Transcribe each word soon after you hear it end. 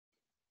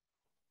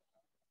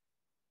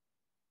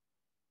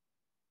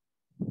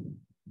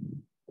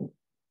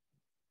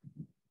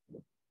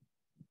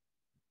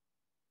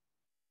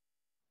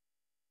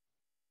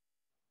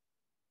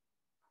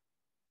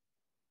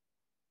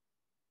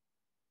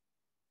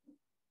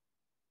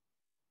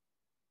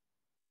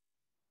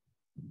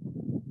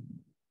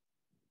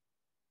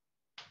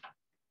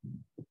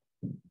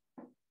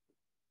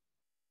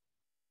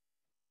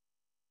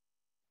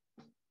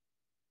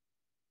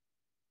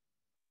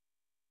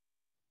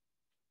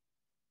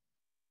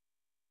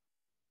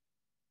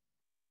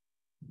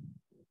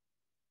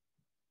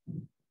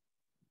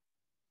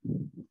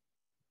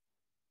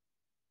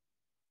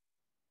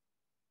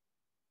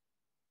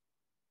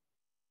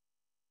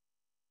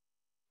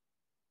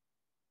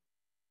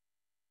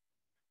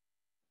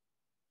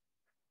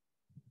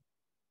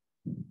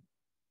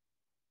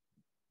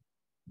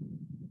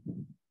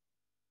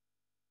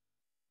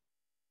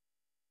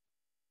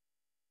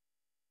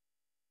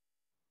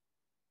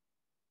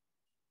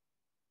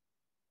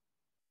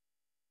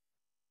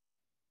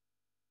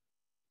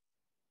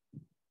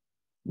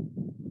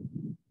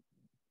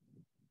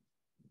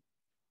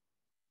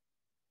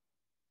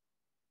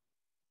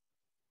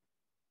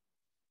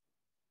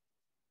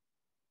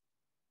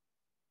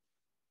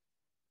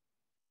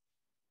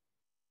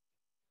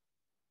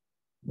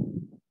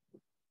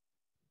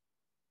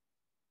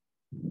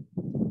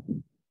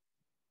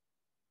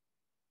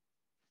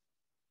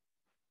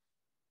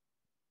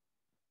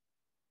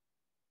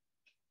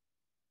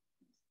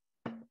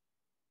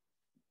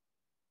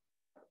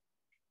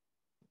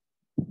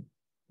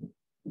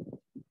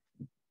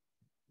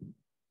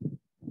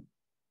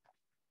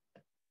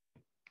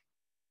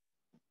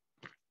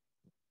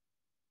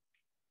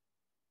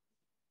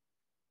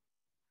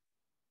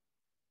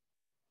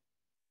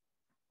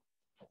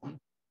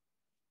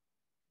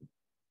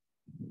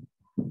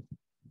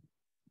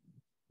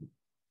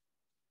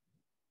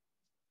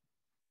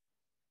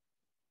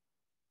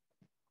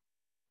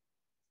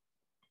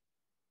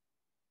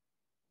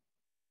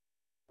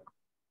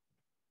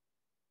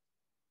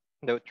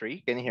No,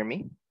 Tree, can you hear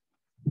me?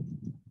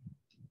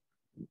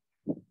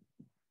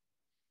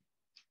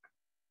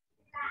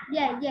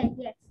 Yes.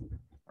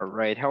 All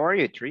right, how are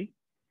you, Tree?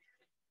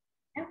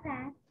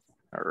 Okay.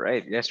 All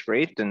right, that's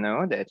great to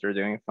know that you're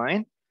doing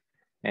fine.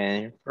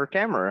 And for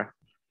camera,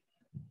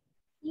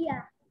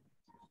 Yeah.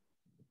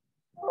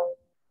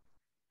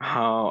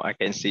 oh, I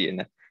can see you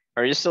now.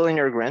 Are you still in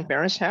your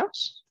grandparents'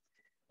 house?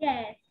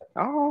 Yes.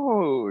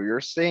 Oh,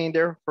 you're staying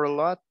there for a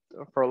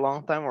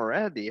long time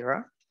already,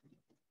 huh?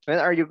 When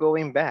are you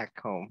going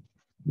back home?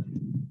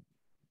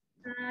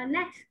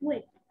 Next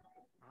week.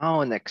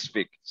 Oh, next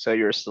week. So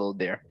you're still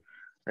there.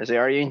 I say,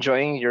 are you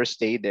enjoying your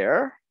stay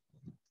there?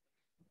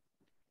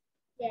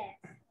 Yes.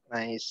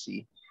 I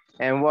see.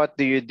 And what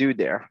do you do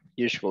there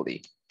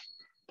usually?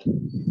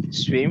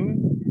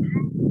 Swim?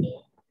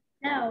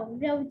 No,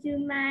 go to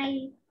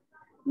my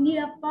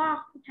nearby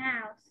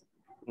house.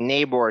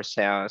 Neighbor's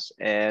house.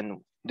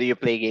 And do you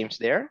play games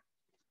there?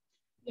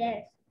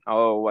 Yes.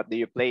 Oh, what do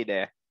you play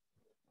there?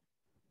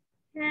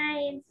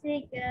 Hide and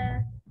seek,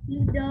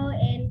 Ludo,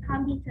 and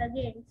computer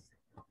games.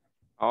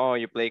 Oh,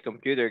 you play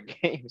computer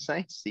games.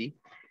 I see.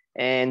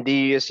 And do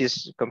you use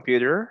his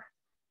computer?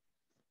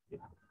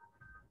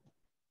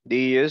 Do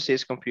you use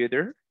his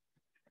computer?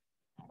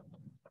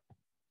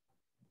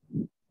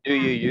 Do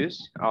you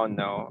use? Oh,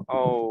 no.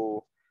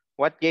 Oh,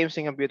 what games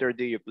in computer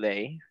do you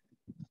play?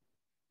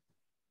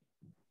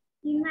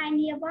 In my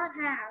nearby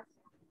house.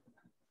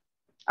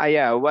 Ah,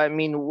 yeah. What I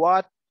mean,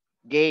 what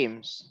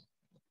games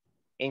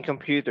in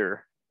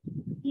computer?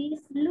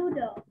 Is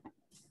Ludo.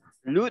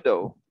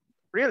 Ludo.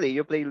 Really?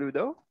 You play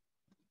Ludo?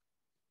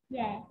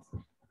 Yes.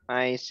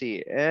 I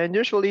see. And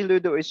usually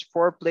Ludo is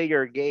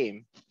four-player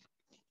game.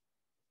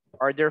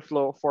 Are there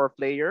four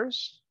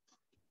players?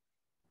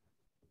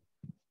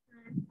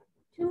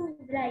 Two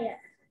players.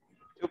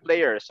 Two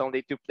players,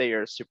 only two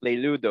players to play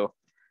Ludo.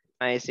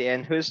 I see.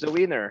 And who's the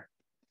winner?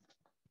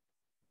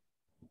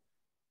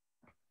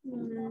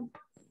 Hmm.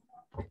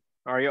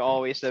 Are you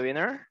always the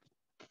winner?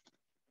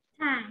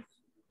 Time.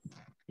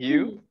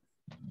 You?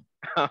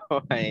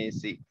 Oh, I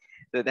see.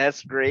 So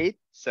that's great.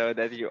 So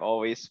that you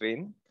always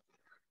win.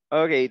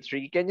 Okay,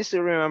 Tree, can you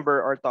still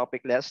remember our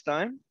topic last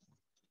time?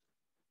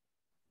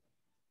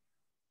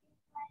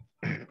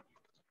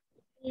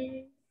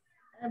 Is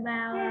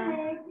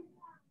about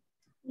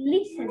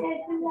listen.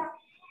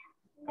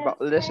 About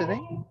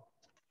listening?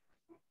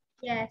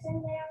 Yes.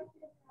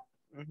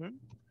 Mm-hmm.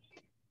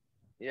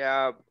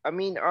 Yeah, I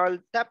mean, our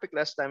topic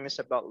last time is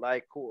about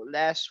like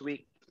last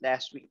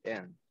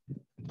weekend.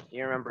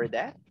 You remember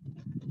that?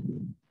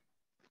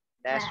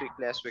 Last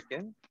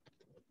weekend?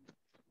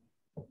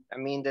 I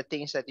mean, the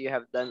things that you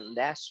have done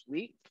last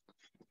week,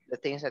 the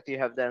things that you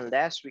have done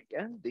last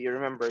weekend. Do you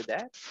remember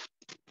that?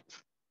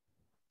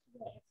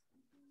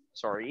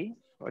 Sorry,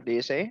 what do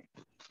you say?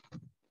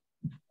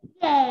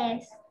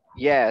 Yes.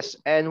 Yes,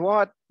 and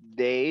what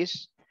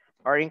days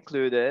are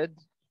included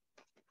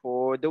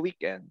for the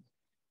weekend?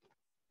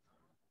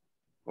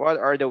 What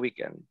are the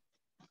weekend?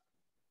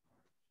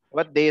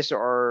 What days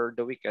are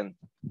the weekend?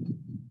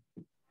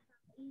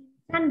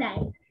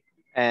 Sunday.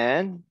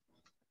 And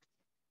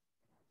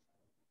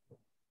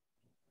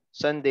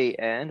Sunday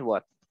and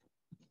what?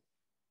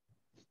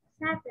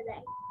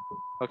 Saturday.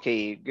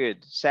 Okay,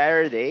 good.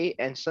 Saturday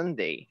and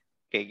Sunday.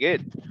 Okay,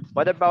 good.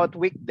 What about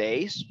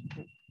weekdays?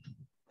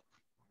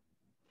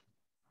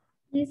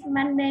 Is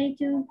Monday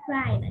to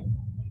Friday.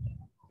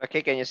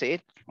 Okay, can you say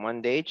it?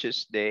 Monday,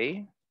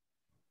 Tuesday.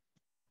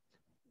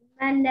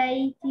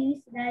 Monday,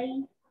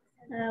 Tuesday,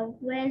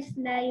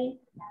 Wednesday,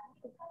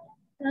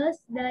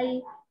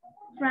 Thursday,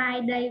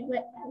 Friday,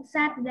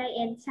 Saturday,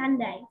 and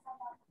Sunday.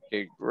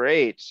 Okay,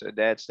 great. So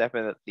that's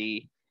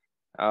definitely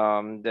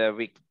the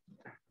week.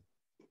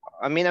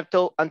 I mean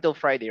until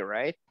Friday,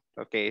 right?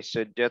 Okay,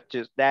 so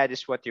that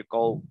is what you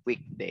call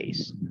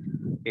weekdays.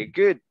 Okay,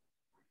 good.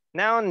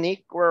 Now,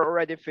 Nick, we're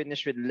already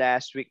finished with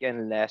last week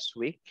and last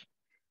week.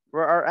 We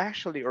are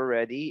actually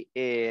already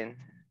in.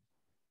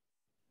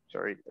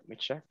 Sorry, let me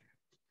check.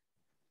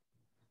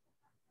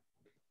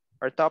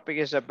 Our topic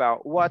is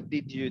about what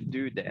did you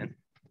do then?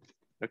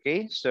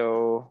 Okay,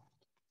 so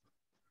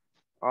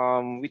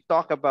we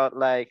talk about,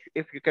 like,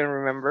 if you can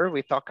remember,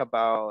 we talk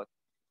about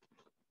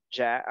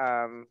ja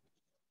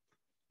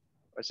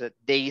was it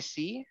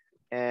Daisy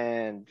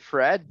and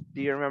Fred?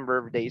 Do you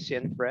remember Daisy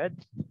and Fred?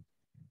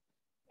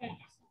 Yes.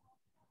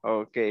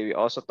 Okay, we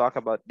also talk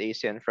about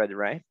Daisy and Fred,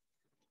 right?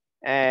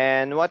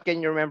 And what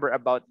can you remember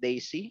about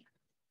Daisy?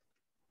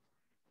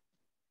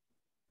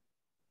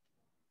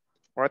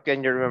 What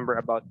can you remember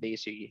about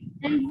Daisy?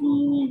 When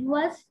he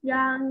was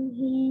young,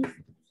 he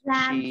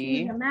climbed to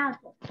She, the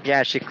mountain.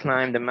 yeah, she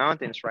climbed the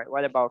mountains, right?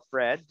 What about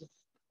Fred?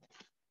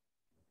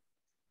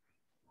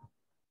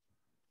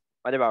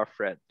 What about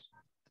Fred?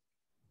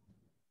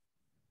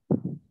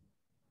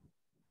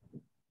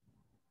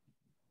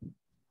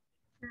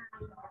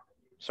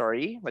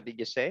 Sorry, what did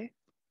you say?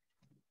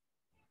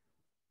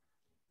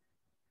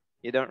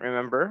 You don't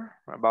remember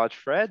about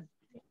Fred?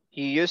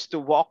 He used to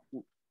walk,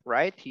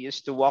 right? He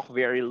used to walk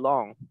very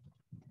long.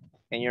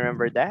 Can you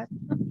remember that?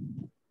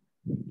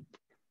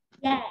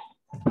 Yes.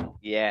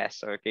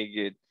 Yes, okay,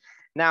 good.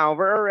 Now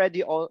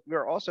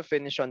we're also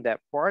finished on that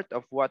part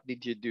of what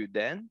did you do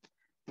then.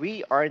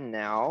 We are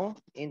now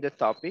in the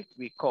topic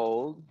we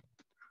called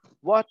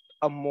what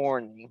a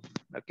morning.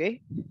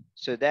 Okay,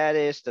 so that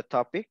is the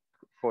topic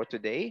for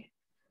today.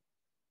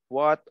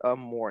 What a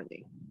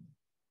morning.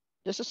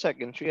 Just a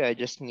second, Tree. I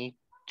just need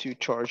to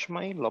charge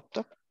my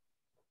laptop.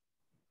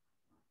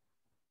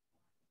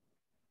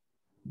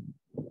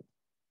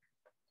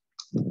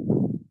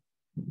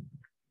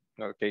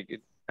 Okay,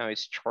 good. Now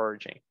it's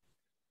charging.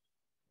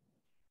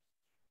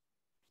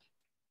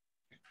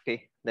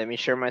 Okay, let me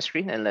share my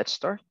screen and let's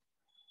start.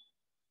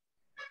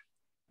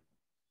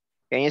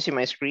 Can you see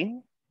my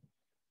screen?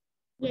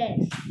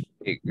 Yes.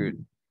 Okay,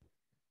 good.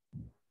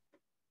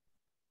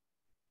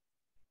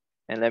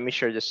 And let me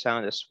share the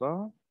sound as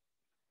well.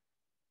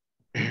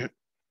 Okay,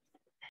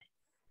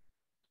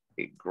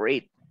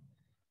 great.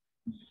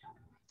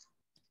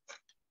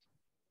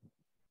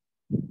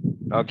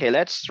 Okay,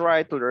 let's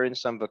try to learn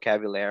some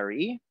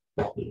vocabulary.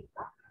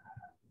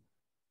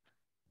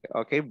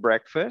 Okay,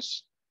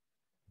 breakfast.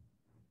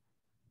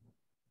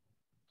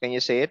 Can you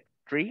say it?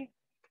 Tree.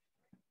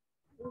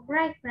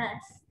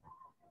 Breakfast.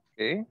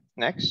 Okay,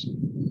 next.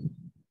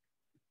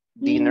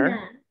 Dinner.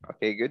 Dinner.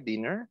 Okay, good.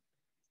 Dinner.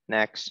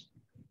 Next.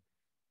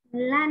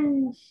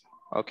 Lunch.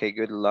 Okay,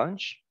 good.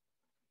 Lunch.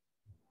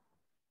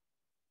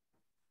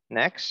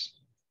 Next.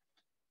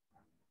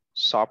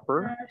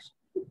 Supper.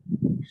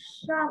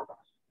 Shop.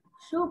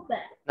 Super.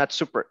 Not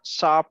super.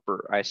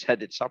 Supper. I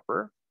said it's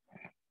supper.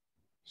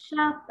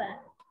 Shopper.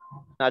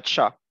 Not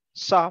shop.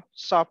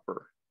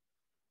 Supper.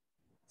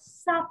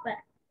 Supper.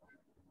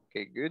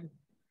 Okay, good.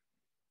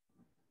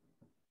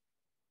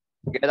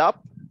 Get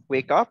up.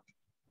 Wake up.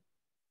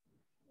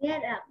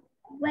 Get up.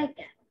 Wake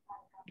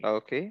up.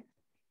 Okay.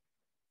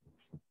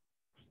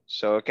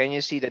 So can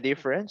you see the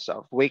difference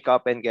of wake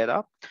up and get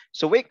up?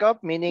 So wake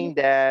up meaning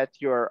that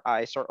your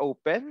eyes are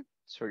open.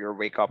 So you're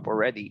wake up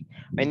already.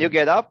 When you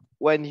get up,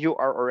 when you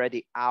are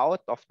already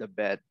out of the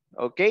bed.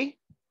 Okay?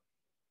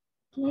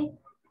 Okay.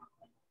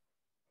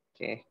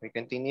 Okay, we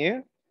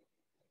continue.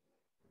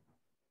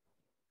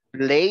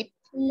 Late.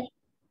 Late.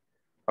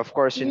 Of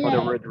course, you know the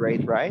Late. word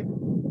late, right?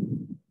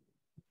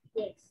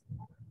 Yes.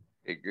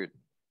 Okay, good.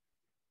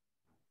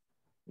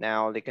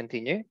 Now they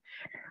continue.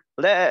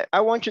 I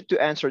want you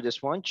to answer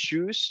this one.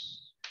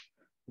 Choose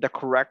the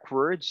correct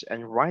words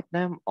and write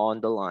them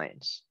on the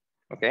lines.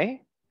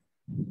 Okay?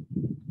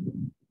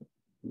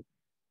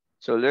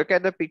 So look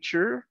at the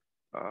picture.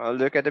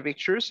 Look at the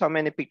pictures. How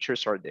many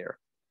pictures are there?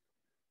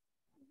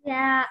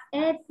 Yeah,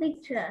 8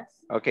 pictures.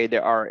 Okay,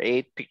 there are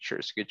 8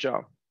 pictures. Good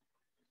job.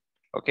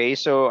 Okay,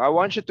 so I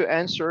want you to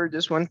answer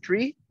this one,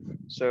 Tree.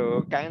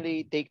 So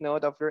kindly take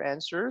note of your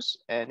answers.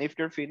 And if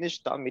you're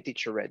finished, tell me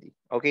teacher ready.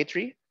 Okay,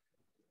 Tree?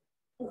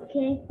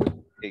 Okay.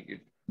 Okay,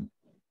 good.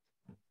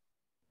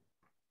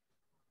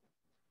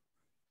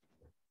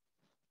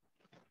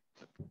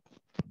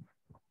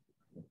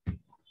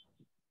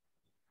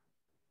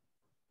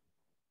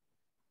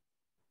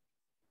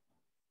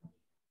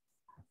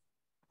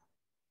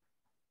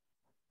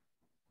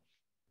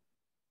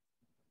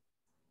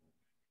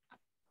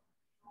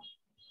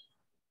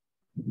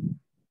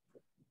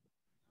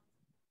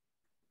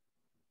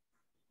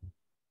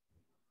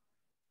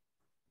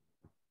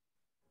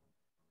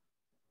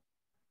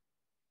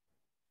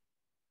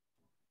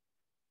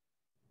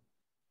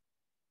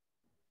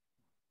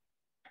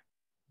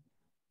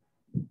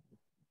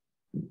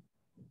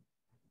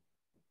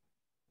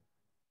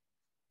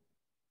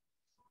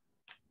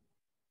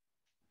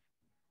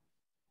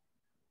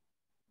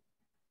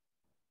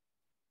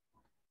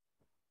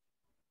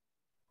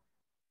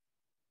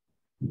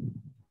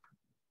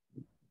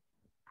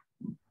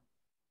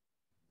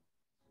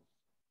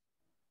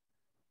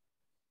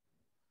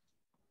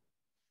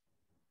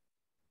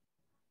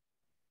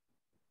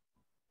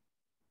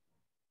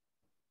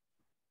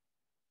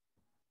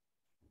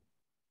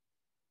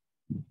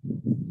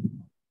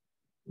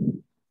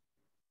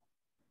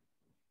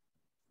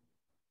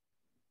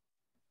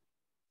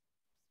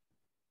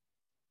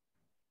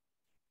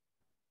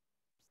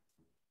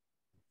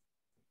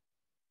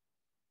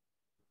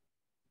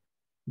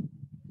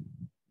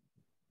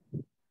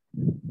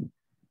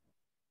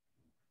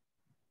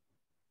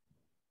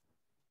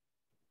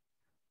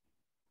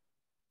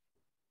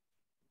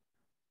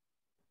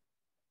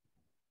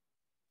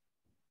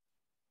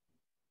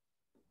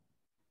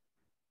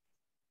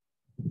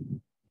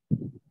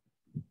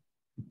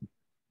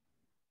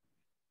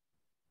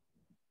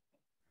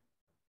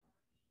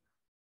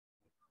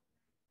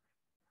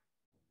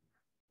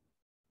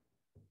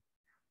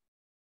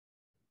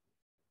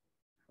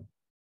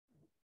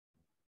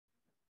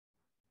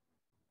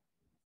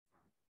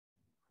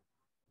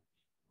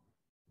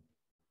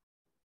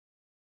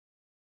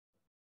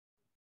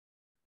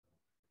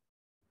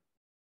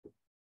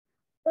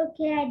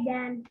 Okay, I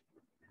done.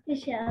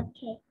 Teacher,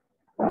 okay.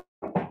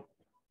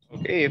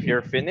 Okay, if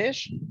you're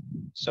finished,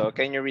 so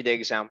can you read the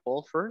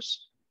example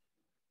first?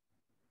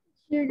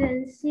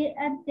 Children sit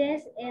at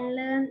desk and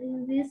learn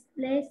in this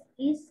place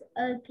is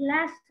a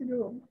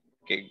classroom.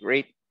 Okay,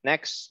 great.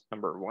 Next,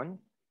 number 1.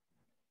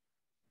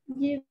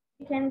 You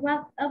can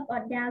walk up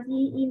or down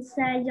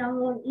inside your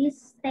home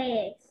is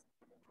stairs.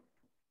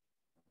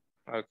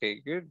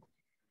 Okay, good.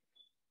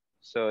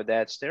 So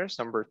that's theirs.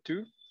 Number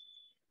 2.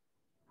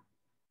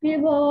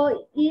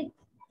 People eat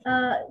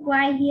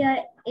while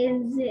here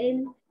in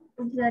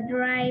the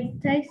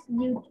drive takes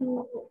you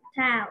to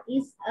town.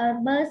 It's a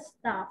bus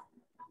stop.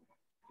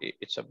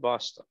 It's a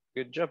bus stop.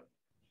 Good job.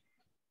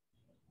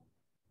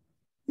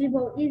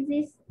 People eat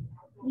this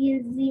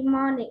in the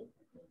morning.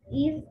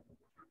 It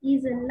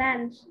is a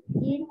lunch.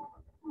 Eat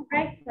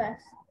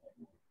breakfast.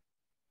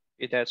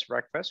 It has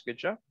breakfast. Good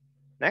job.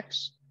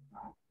 Next.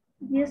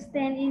 You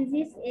stand in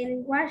this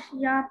and wash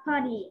your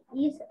body.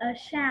 It's a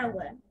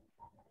shower.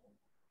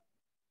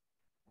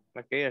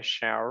 Okay, a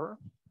shower.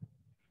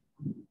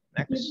 You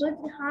Next. put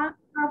hot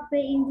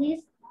coffee in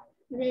this,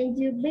 then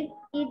you pick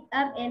it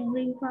up and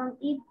drink from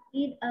it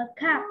in a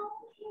cup.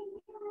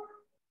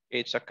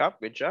 It's a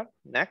cup. Good job.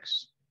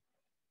 Next.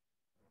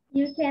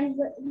 You can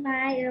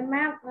buy a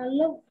map or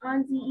look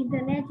on the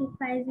internet to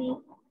find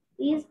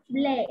this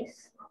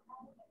place.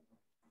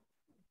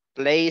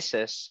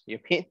 Places. You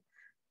mean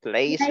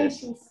places.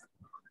 Places.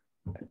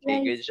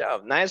 Okay, good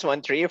job. Nice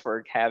one, Tree,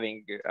 for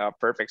having a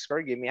perfect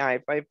score. Give me a high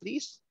five,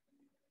 please.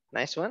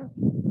 Nice one.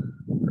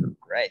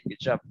 Right, good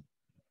job.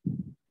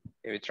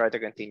 Okay, we try to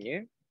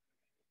continue.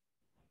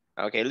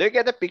 Okay, look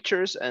at the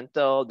pictures and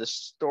tell the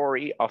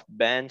story of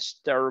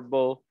Ben's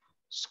terrible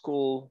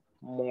school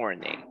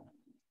morning.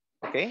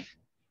 Okay,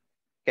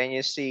 can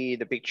you see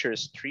the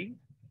pictures 3?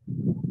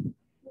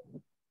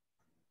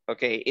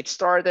 Okay, it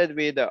started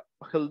with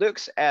he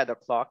looks at the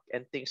clock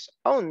and thinks,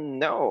 oh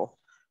no,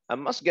 I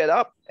must get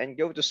up and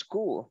go to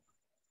school.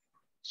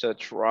 So to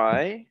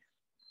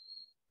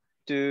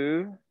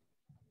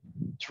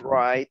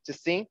try to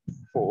think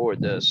for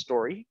the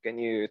story. Can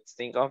you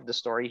think of the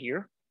story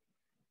here?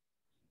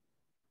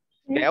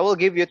 Okay, I will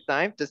give you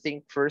time to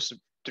think first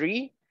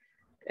 3.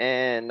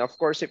 And of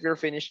course, if you're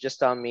finished, just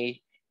tell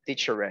me,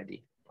 teacher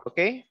ready.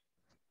 Okay?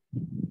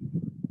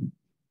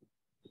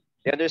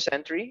 You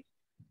understand 3?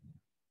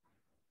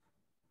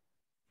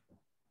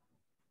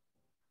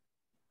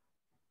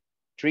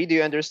 Three, do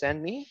you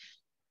understand me?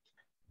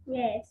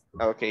 Yes.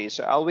 Okay,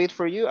 so I'll wait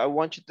for you. I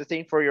want you to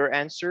think for your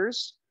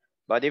answers.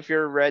 But if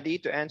you're ready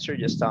to answer,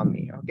 just tell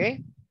me,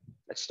 okay?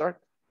 Let's start.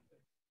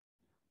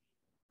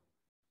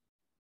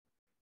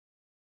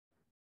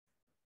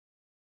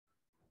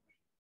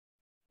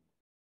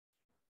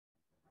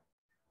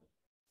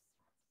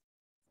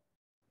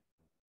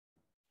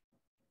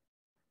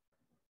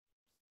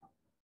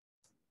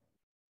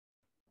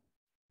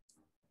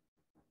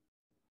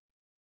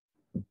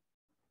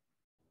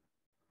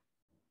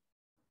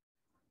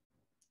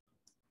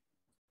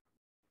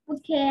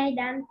 Okay, I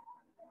done.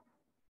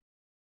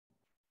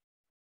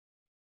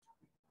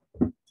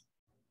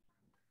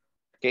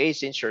 Okay,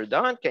 since you're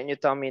done, can you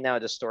tell me now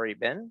the story,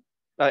 Ben?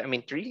 I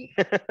mean, 3.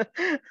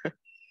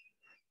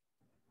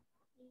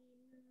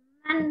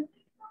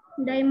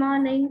 Monday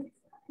morning,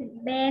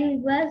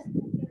 Ben was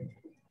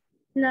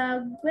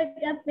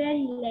wake up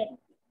very late.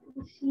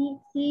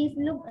 He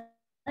looked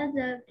at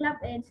the clock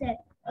and said,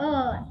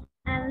 "Oh,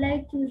 I'm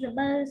late to the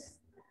bus."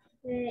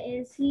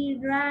 And she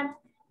ran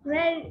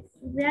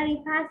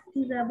very fast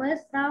to the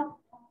bus stop,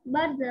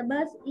 but the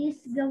bus is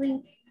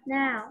going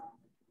now.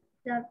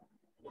 The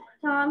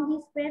Tom,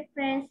 his best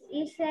friend,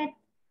 he said,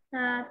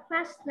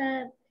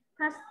 faster,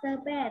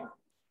 Ben.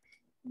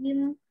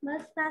 You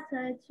must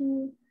faster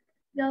to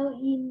go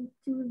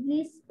into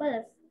this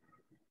bus.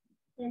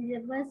 And the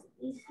bus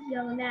is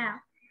going now.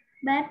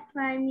 But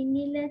 5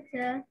 minutes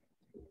later,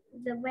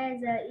 the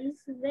weather is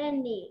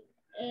rainy,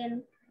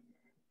 and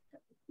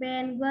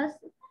Ben was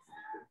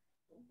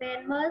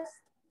Ben must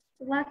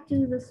walk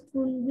to the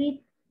school with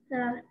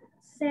a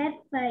sad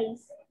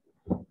face.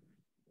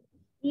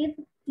 If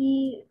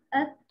he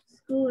at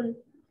school,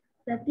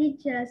 the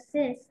teacher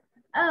says,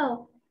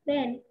 "Oh,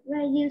 Ben,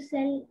 why you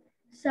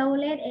so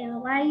late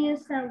and why you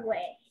so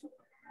wet?"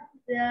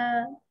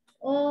 The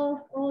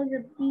all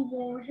the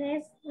people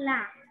has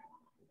laughed.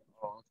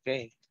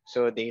 Okay,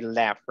 so they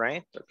laugh,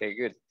 right? Okay,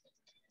 good.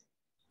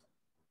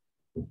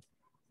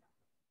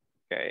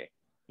 Okay.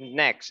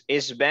 Next,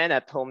 is Ben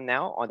at home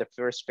now on the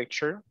first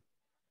picture?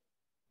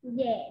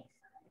 Yes.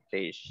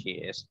 Okay, she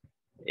is.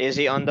 Is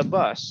he on the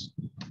bus?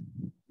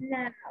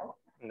 No.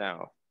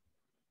 No.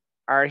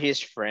 Are his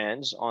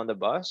friends on the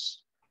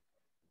bus?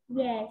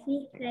 Yes,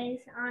 he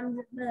plays on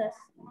the bus.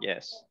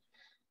 Yes.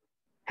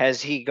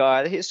 Has he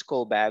got his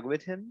school bag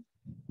with him?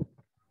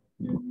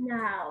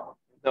 No.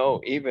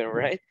 No, even,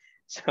 right?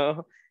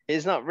 So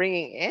he's not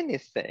bringing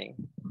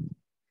anything.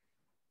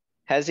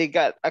 Has he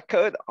got a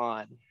coat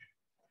on?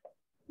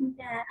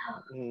 No.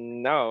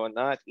 No,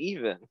 not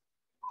even.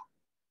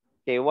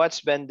 Okay,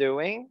 what's Ben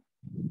doing?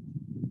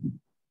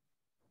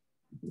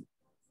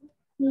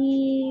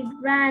 He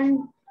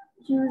ran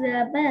to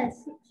the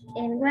bus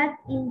and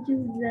walked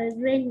into the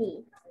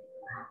rainy.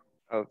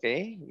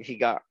 Okay, he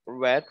got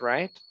wet,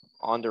 right?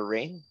 On the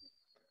rain.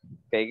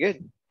 Okay,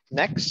 good.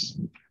 Next.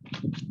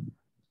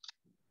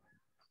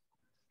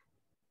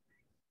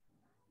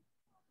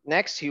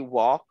 Next, he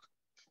walked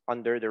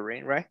under the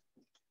rain, right?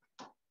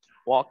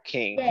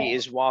 Walking. He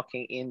Yes, is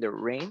walking in the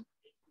rain.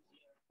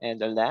 And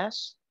the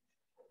last.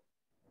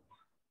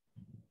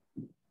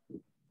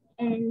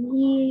 and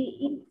he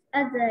is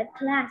at the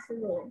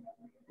classroom.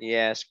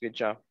 Yes, good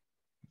job.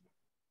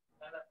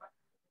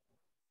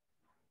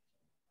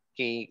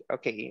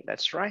 Okay,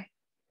 that's right.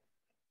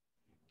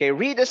 Okay,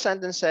 read the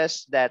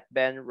sentences that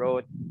Ben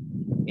wrote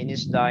in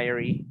his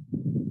diary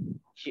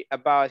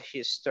about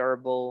his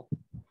terrible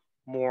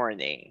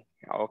morning.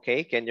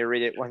 Okay, can you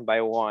read it one by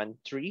one?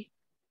 3.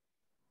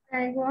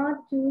 I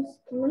walked to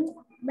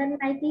school, but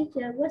my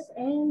teacher was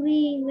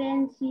angry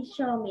when she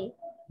saw me.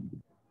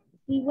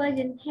 She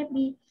wasn't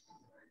happy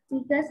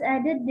because I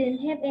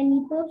didn't have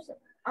any books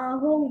or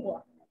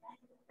homework.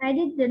 I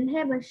didn't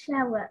have a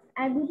shower.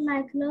 I put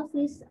my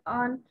clothes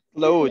on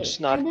quickly. Clothes,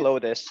 not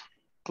clothes.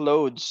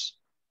 Clothes.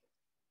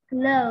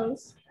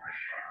 Clothes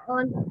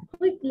on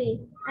quickly.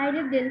 I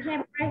didn't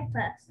have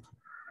breakfast.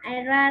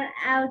 I ran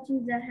out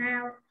to the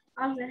house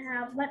of the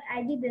house, but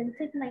I didn't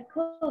take my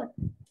coat.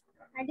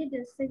 I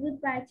didn't say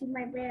goodbye to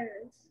my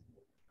parents.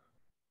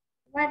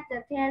 What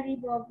a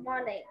terrible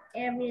morning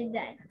every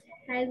day.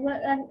 I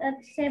woke up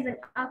at 7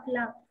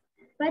 o'clock,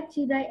 but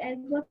today I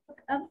woke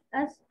up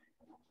at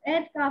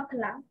 8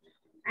 o'clock.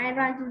 I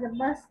ran to the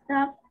bus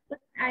stop, but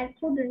I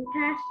couldn't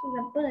catch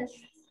the bus.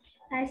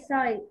 I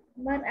saw it,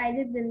 but I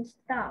didn't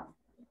stop.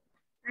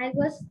 I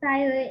was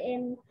tired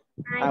and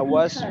my I feet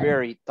was hurt.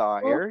 very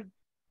Oh, tired.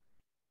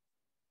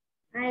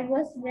 I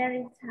was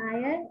very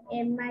tired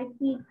and my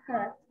feet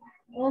hurt.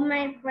 All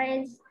my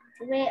friends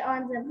were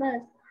on the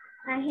bus.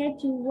 I had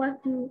to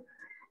walk to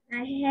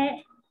I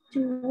had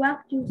to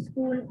walk to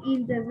school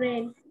in the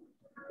rain.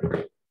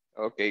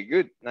 Okay,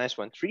 good. Nice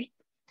one. 3.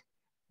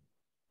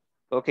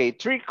 Okay,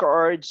 3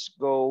 cards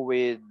go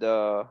with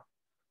the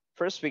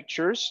first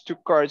pictures. 2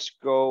 cards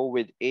go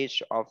with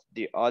each of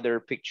the other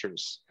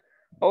pictures.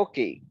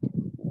 Okay,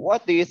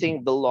 what do you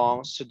think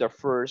belongs to the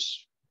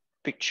first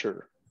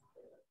picture?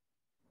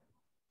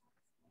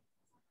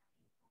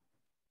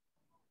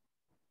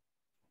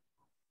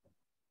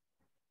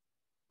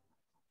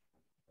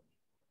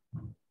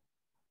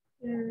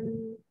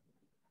 Um,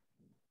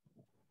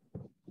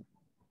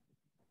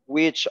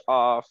 Which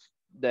of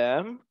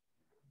them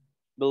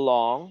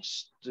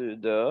belongs to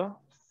the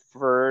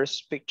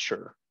first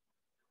picture?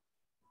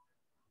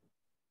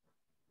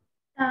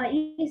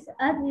 it's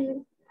at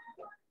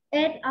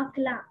 8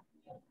 o'clock.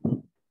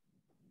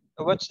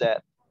 What's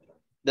that?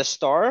 The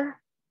star?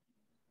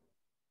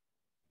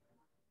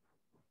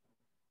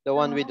 The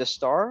one with the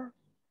star?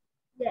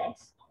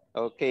 Yes.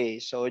 Okay,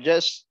 so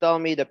just tell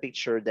me the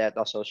picture that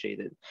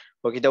associated.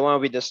 Okay, the one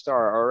with the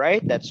star. All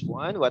right, that's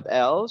one. What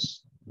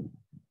else?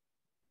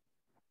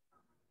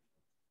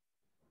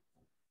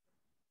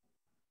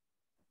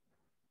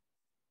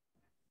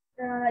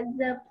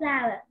 The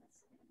flowers.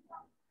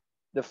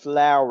 The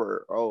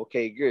flower.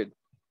 Okay, good.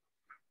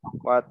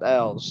 What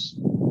else?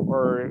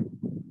 Or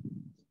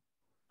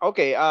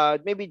okay,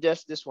 maybe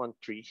just this one,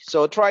 3.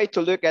 So try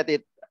to look at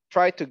it.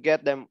 Try to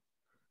get them.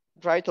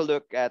 Try to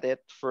look at it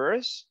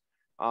first.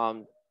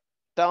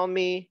 Tell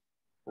me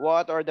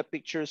what are the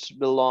pictures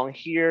belong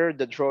here,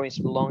 the drawings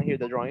belong here,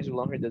 the drawings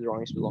belong here, the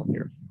drawings belong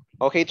here.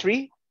 Okay,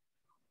 3.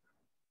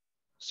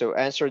 So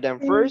answer them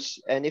Mm,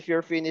 first, and if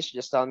you're finished,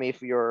 just tell me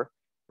if you're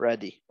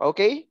ready.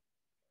 Okay?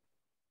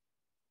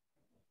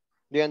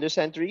 Do you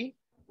understand 3?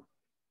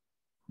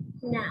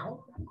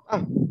 now.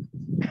 Ah,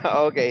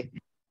 okay.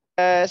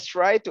 Let's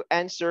try to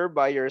answer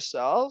by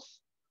yourself.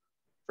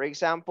 For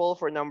example,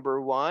 for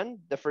number 1,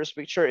 the first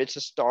picture, it's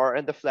a star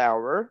and the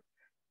flower.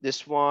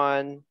 This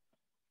one,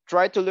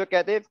 try to look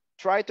at it.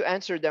 Try to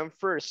answer them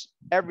first.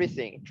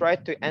 Everything. Try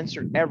to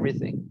answer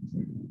everything.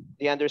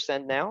 Do you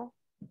understand now?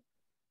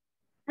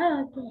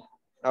 Okay.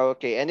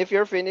 Okay. And if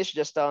you're finished,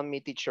 just tell me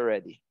teacher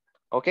ready.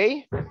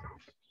 Okay?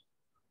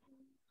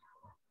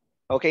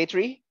 Okay,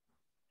 3?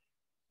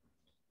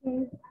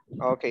 Mm,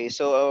 Okay.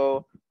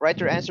 So write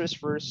your answers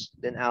first,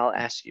 then I'll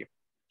ask you.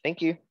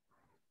 Thank you.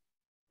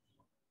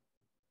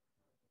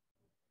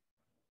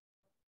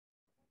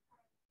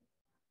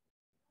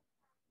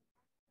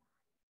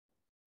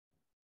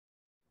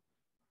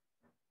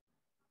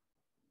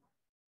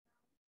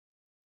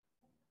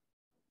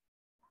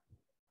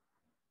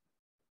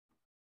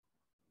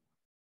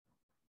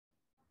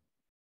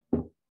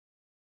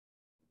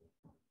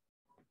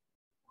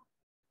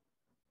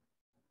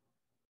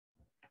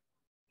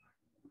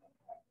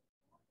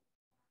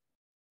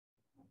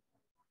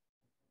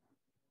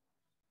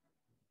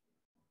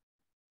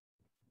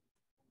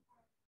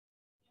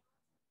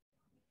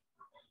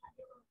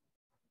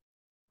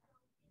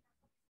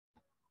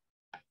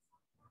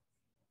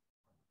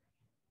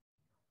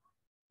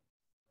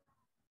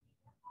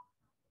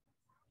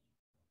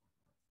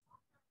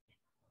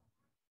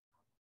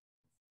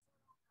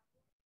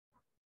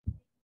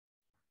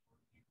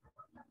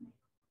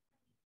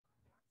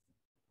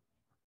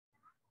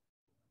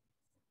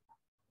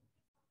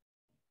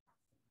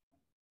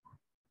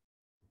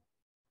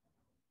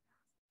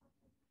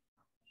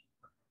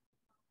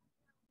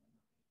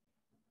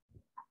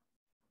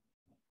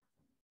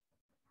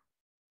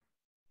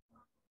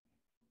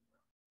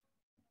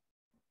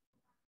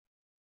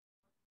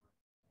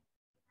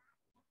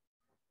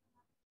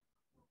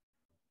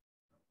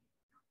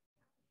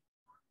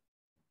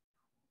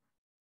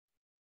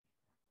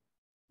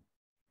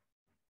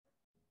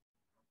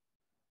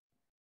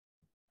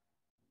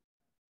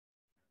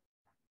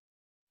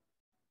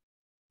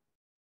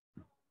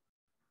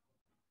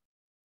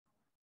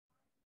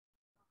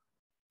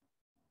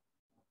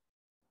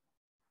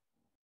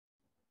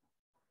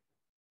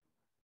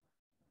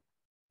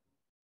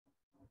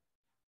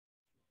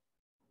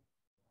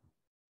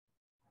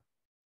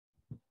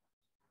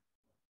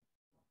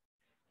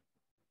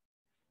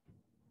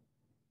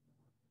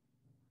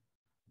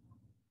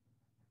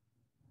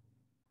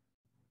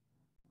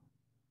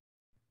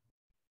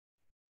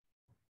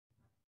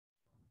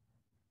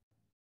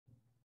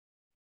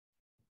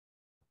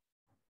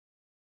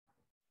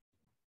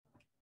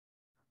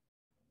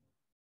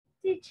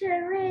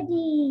 Teacher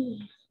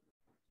ready.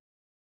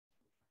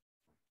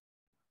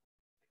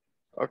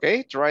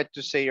 Okay, try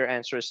to say your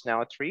answers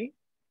now, 3.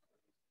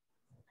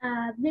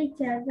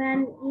 Picture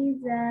one is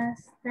the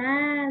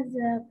star,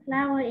 the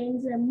flower,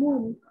 and the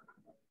moon.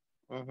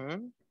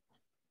 Mm-hmm.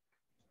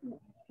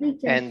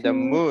 Picture And the two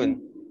is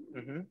moon.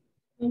 Mm-hmm.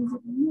 in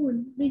the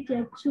moon.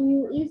 Picture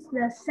two is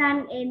the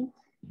sun and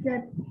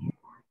the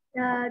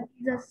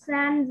the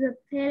sun, the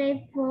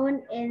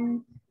telephone,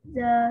 and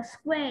the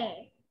square.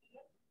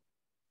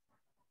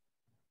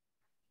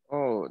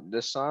 Oh,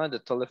 the sun, the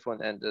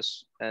telephone, and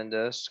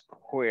the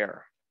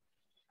square.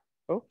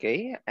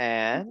 Okay,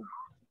 and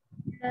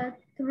The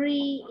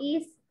three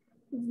is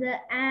the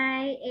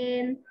eye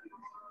and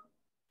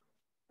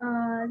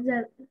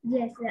the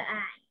yes the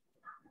eye.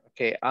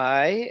 okay,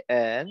 I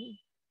and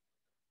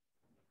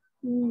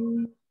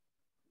Mm,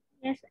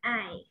 yes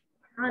eye.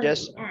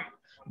 just Only eye.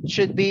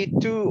 should be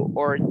 2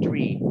 or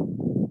 3.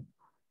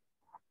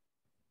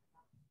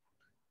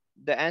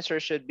 The answer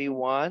should be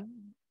 1.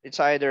 It's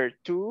either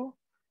two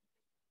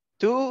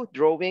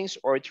drawings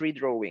or 3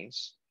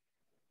 drawings.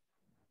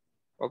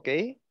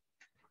 Okay,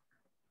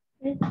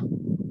 Yes.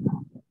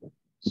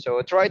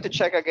 so try to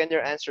check again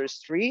your answers,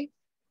 3.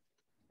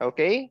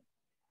 Okay,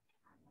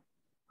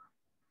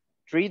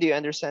 3, do you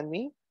understand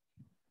me?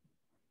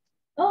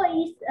 Oh,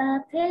 it's a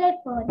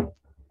telephone.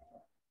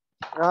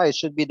 Ah, it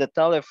should be the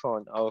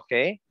telephone.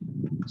 Okay,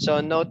 so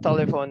no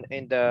telephone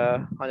in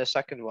the on the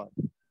second one.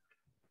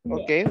 Yes.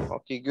 Okay,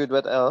 okay, good.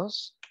 What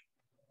else?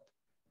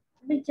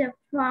 Picture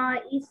four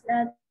is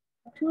a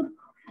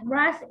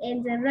toothbrush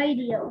and the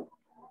radio.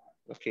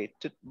 Okay,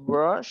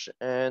 toothbrush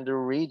and the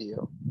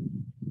radio.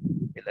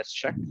 Okay, let's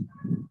check.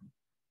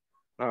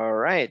 All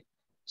right.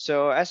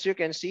 So as you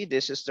can see,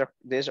 these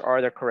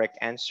are the correct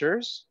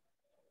answers.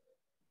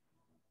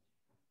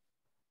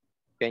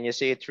 Can you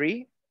see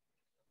 3?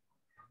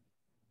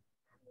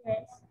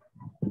 Yes.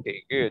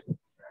 Okay, good.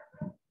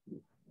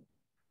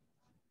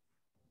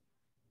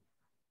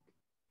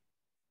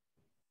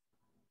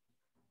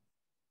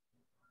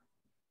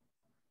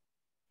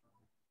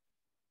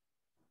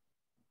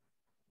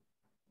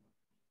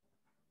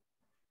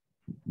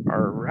 All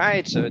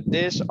right, so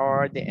these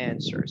are the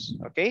answers.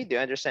 Okay, do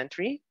you understand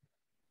 3?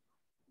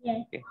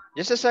 Yes. Okay,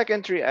 just a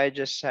second, 3. I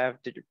just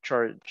have to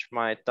charge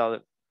my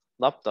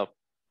laptop.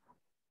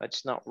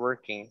 It's not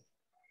working.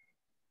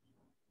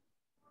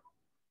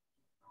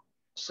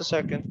 Just a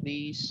second,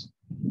 please.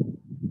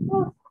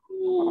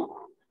 Okay.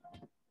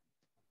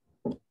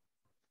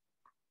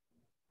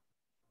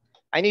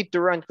 I need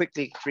to run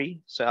quickly,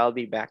 3, so I'll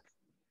be back.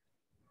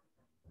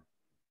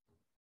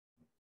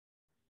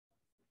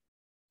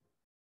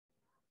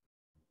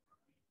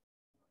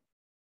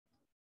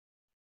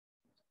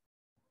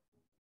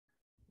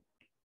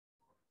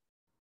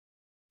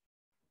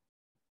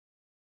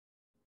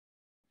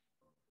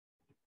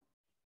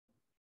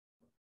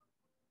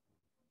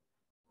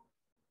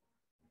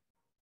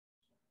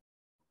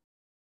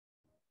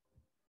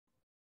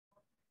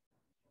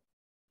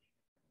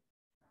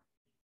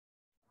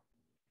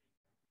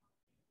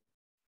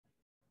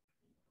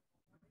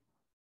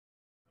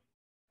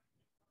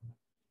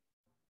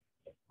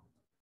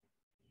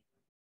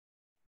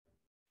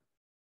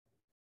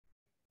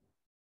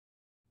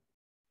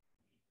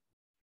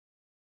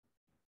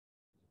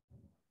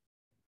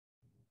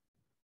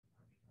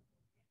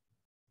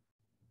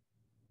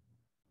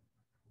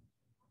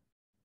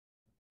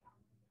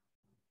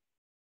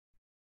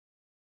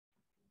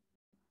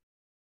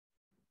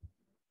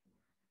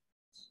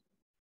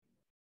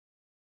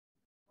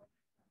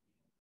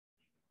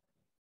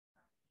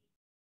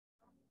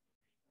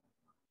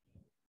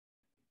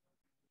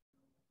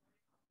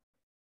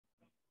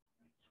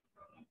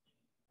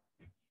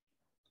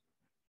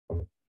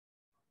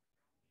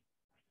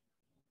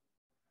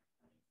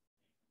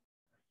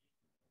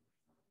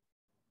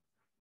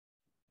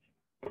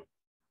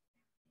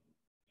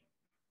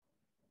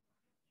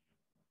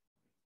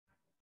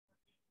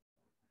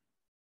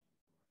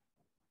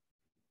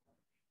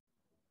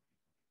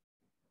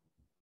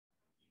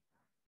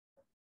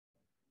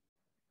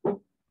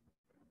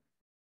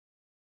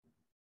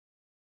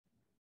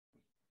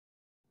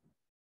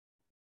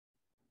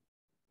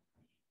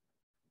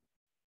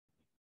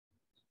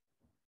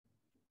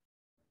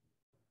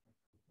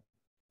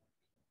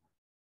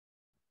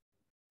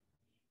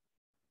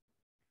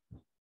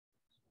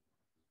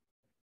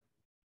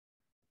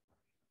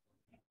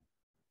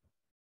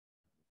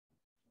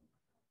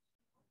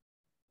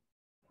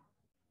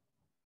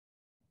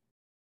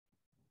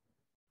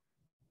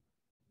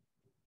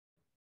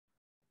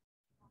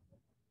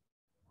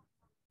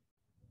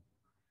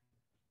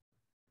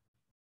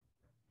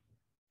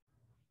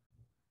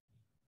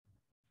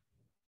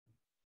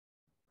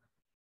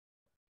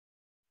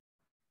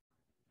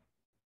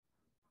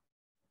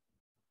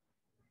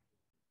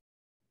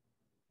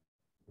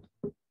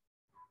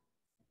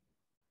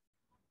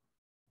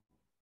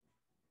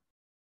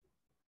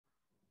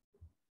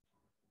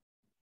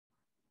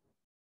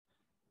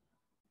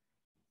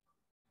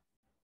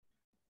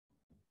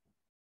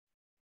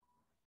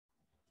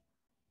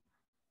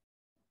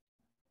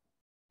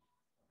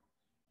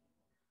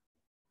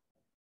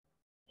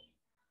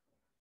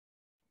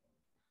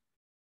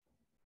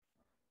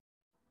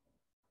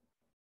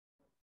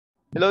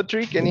 Hello,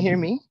 Tree. Can you hear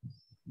me?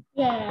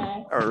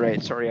 Yes. All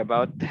right. Sorry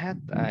about that.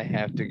 I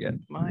have to get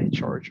my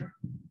charger.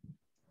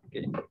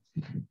 Okay.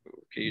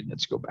 Okay.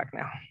 Let's go back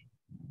now.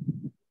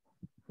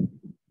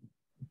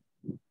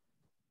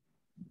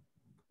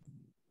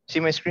 See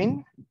my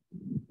screen?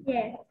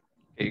 Yes.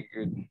 Okay.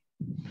 Good.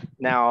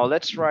 Now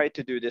let's try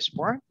to do this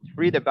part.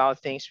 Read about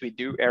things we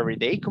do every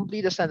day.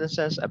 Complete the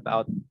sentences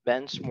about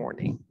Ben's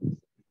morning.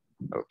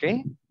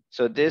 Okay.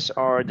 So these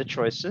are the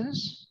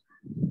choices.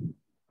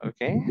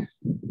 Okay.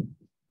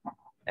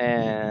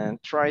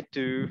 And try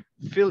to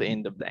fill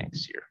in the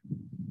blanks here.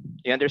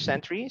 You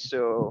understand, Tree?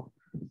 So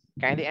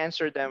kindly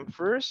answer them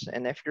first.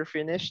 And if you're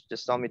finished,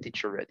 just tell me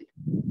teacher ready.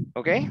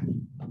 Okay?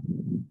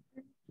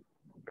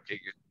 Okay,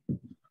 good.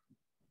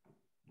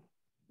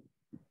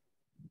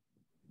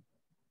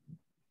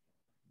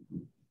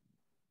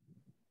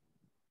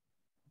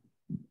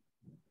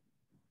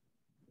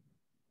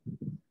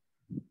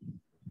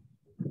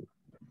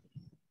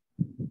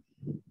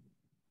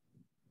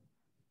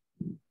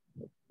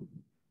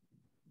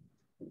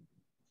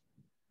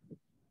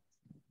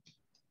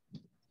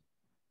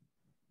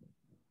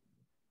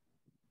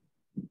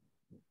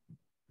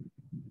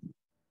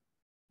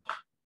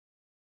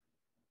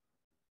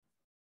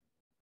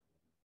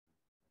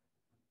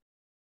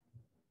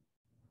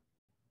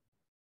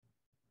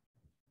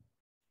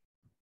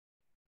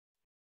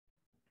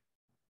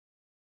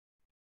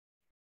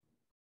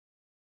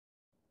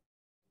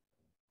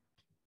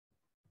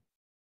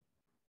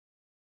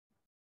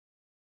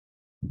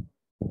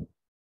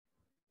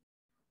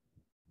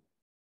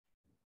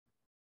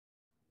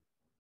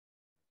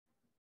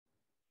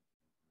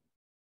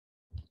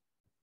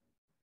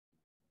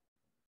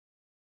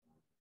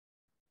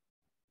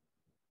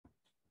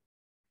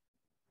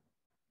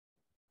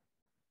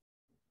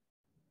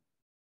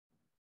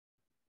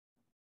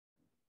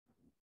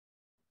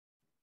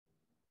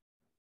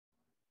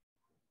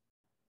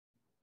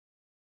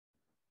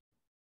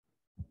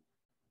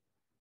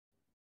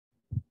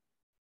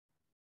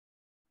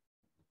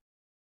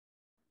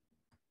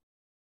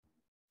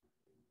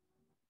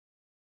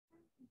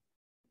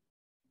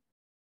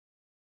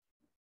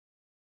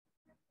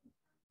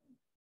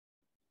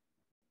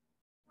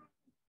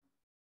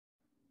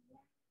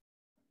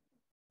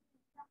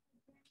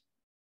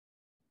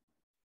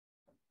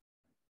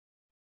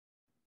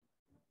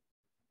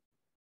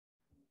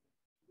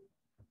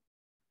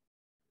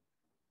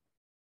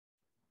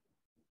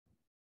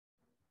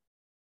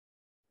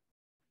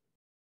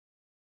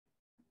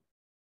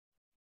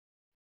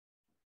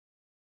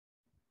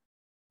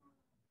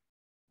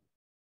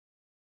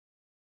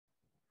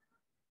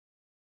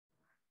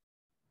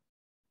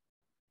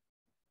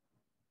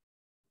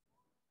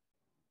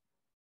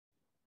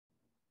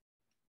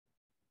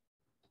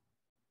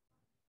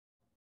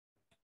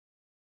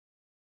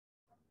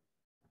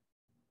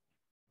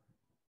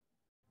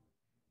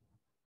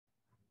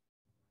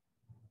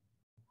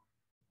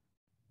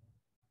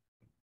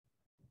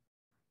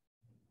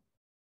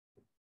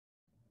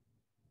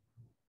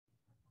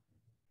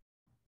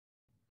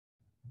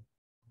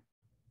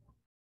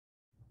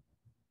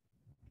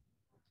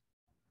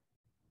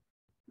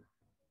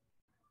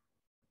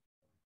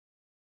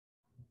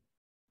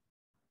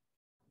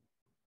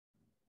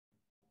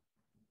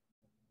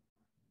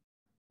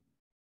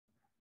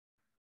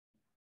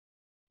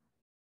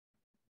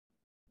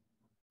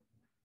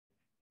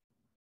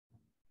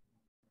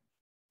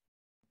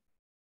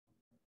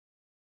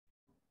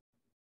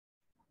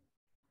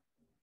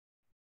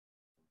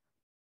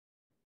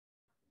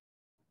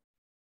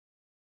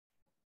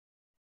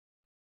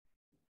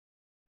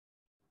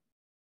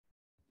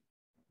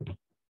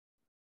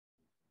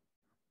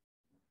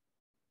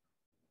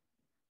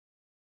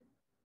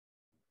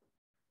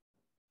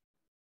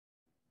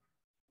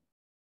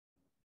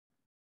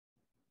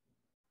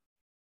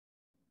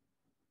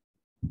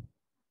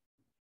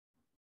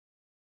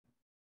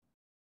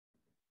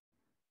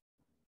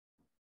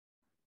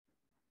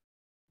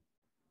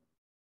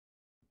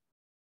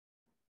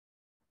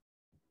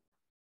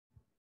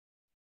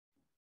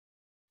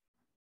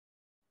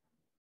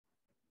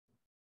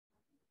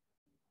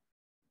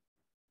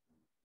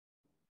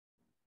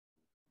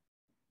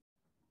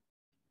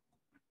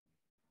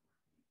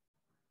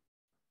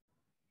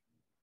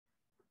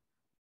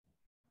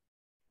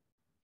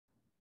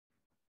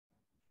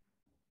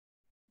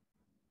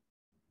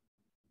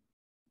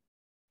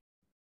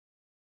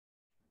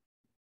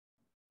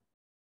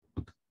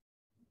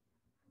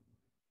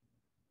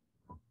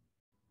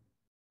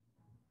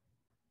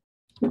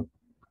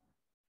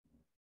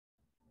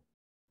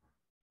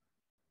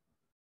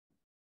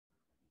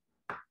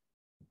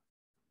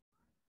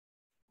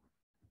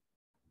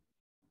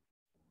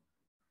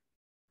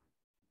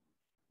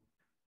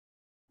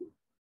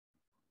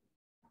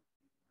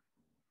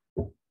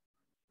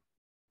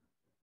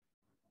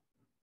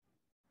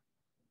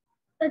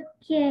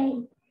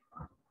 Okay.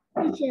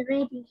 Teacher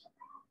ready.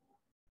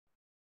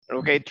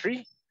 Okay,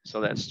 Tree. So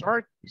let's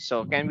start.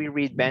 So can we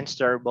read Ben's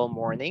terrible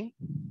morning?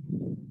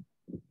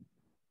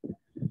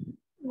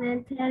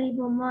 One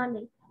terrible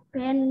morning.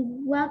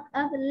 Ben woke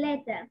up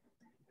later.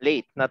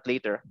 Late, not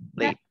later.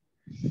 but Late.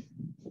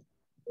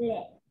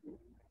 late.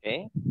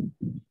 Okay.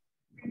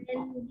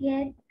 And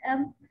get up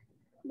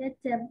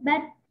later,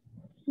 but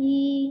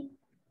he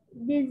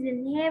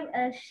doesn't have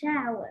a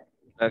shower.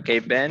 Okay,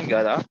 Ben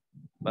got up,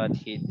 but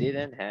he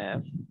didn't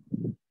have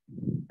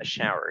a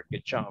shower.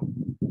 Good job.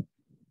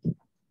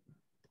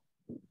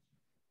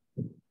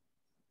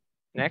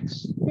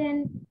 Next.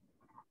 Then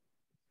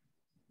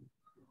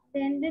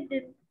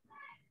didn't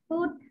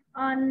put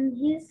on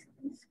his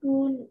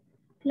school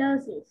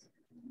clothes.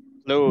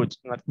 Clothes,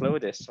 not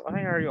clothes.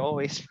 Why are you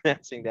always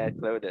pronouncing that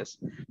clothes?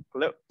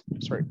 Clo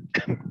sorry,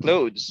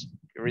 clothes.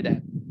 You read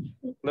that.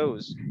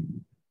 Clothes.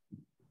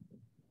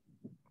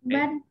 Okay.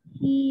 But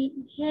he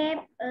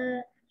have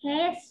a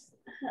has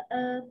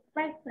a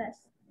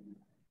breakfast.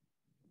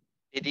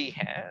 Did he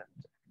have?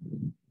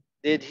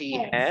 Did he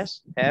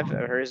Has. have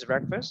his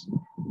breakfast?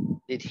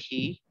 Did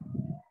he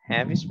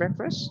have his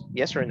breakfast?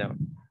 Yes or no?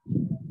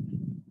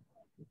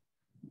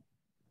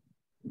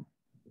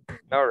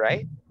 All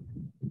right.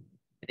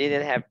 He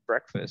didn't have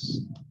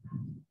breakfast.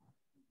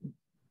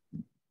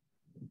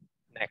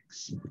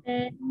 Next.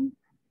 And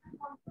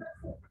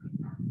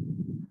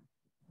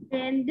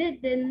then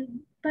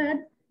didn't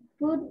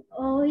put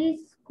all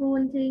his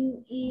school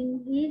thing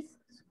in his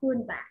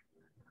school bag.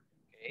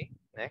 Okay.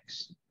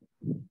 Next.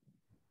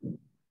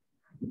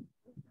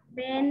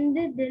 Ben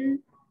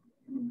didn't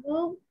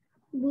put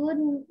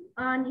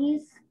on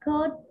his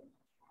coat,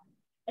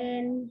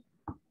 and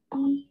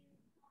he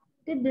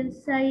didn't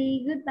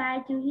say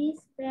goodbye to his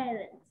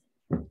parents.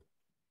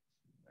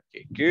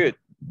 Okay. Good.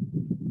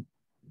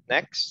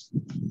 Next.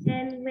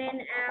 And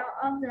went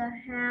out of the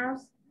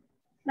house,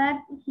 but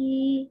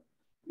he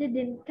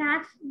didn't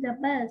catch the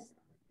bus.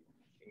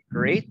 Okay,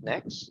 great.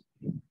 Next.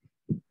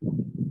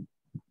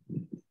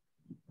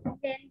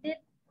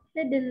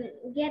 Then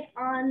didn't get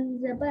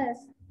on the bus.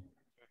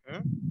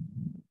 Mhm.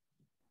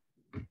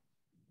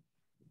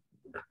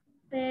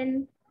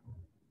 Then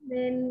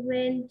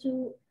went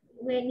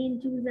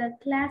into the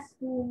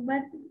classroom,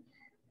 but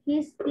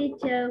his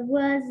teacher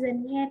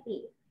wasn't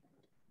happy.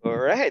 All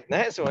right.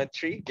 Nice one,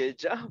 Tree. Good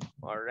job.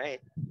 All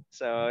right.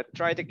 So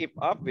try to keep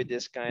up with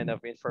this kind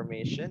of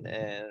information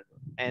and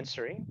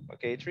answering.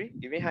 Okay, Tree.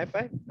 Give me a high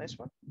five. Nice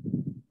one.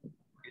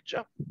 Good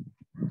job.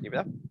 Keep it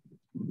up.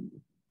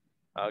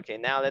 Okay,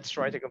 now let's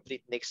try to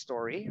complete Nick's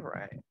story.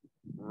 Right.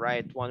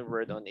 Write one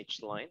word on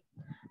each line.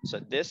 So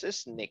this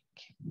is Nick.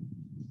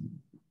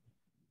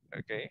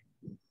 Okay.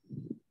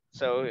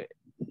 So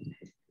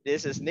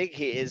this is Nick.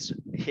 He's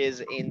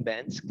in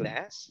Ben's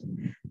class.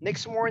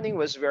 Nick's morning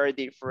was very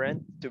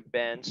different to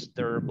Ben's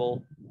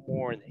terrible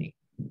morning.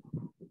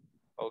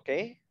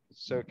 Okay.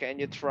 So can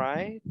you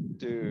try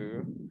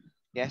to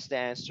guess the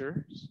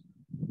answers?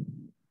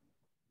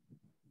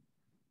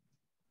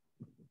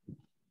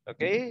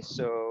 Okay.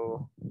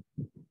 So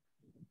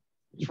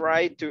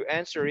try to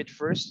answer it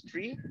first.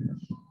 Three.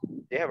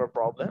 Do you have a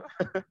problem?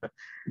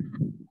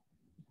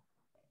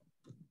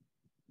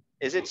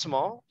 Is it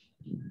small?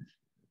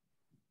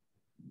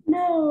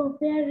 No,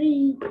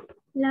 very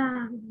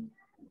long.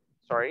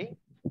 Sorry.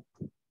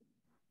 Do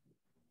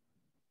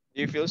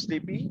you feel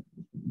sleepy?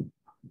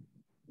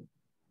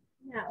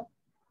 No.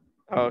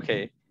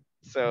 Okay.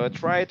 So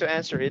try to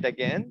answer it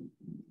again.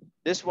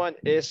 This one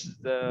is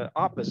the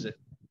opposite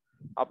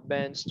of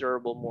Ben's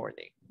terrible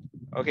morning.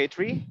 Okay,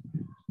 three.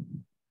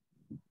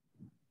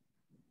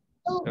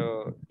 Oh.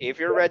 So if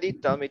you're ready,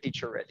 tell me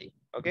teacher ready.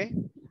 Okay.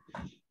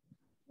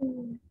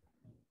 Mm.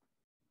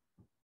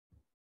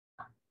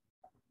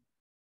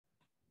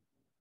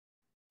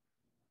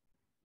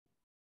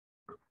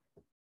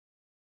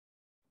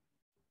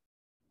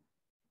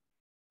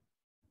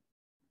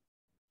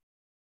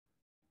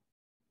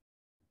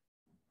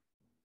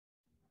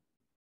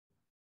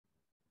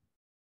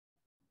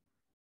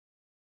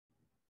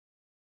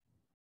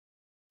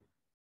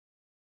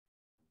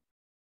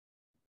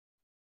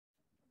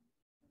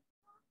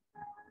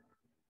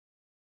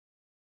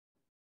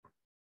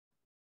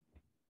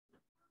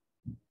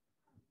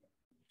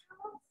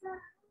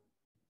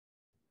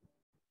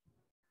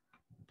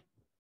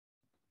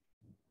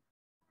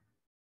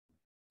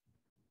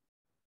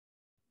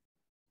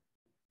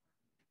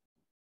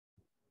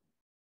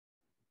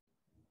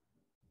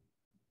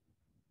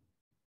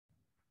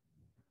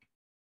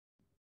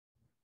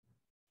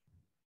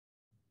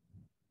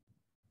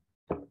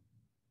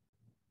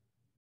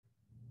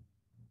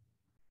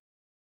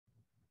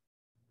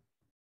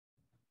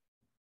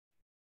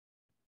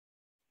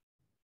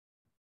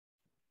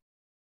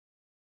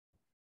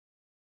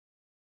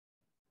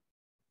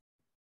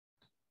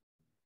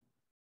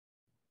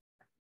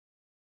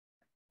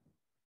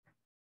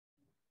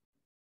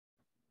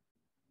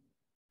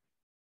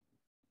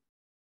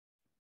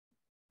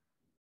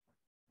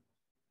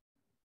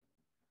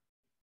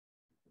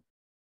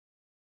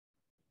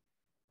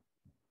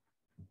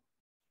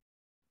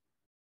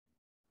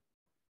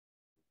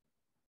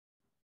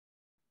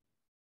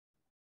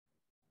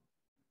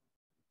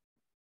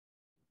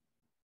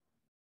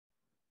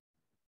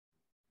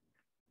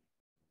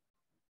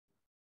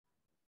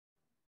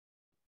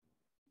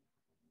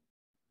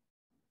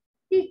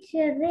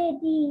 teacher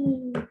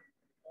ready.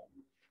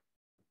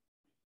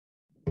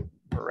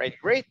 All right,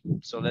 great.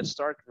 So let's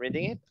start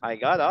reading it. I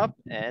got up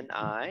and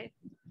I.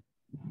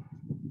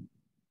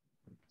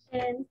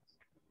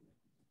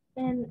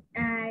 And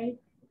I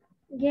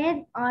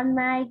get on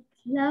my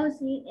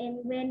clothes and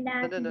went No,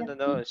 down no, to no, the no,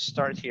 no. kitchen. Let's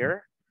start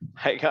here.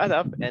 I got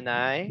up and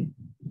I.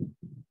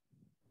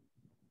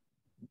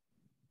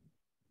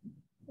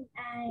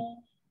 I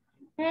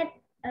had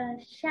a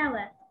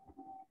shower.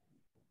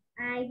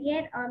 I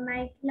get on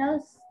my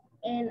clothes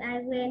and I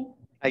went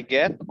I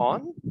get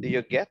on. Do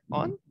you get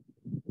on?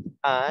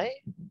 I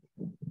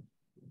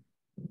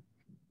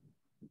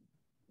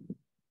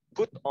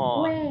put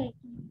on. away.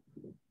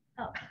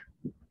 Oh,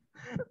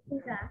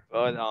 yeah.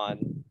 Put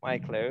on my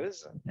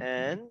clothes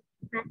and.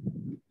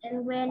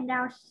 And went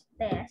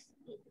downstairs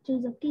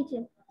to the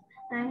kitchen.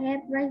 I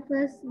had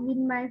breakfast with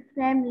my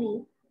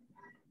family.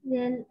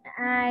 Then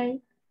I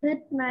put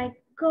my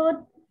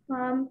coat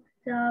from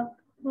the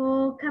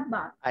whole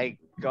cupboard. I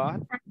got.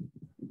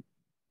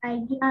 I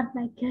got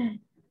my coat.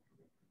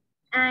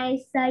 I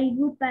said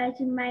goodbye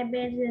to my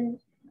bedroom.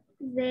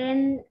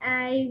 Then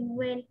I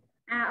went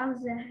out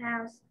of the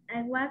house.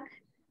 I walked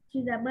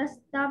to the bus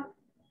stop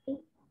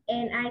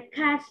and I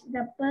Caught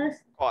the bus.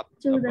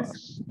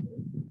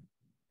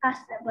 catch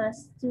the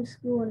bus to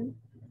school.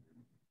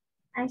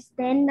 I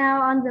stand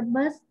down on the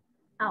bus.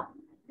 Oh,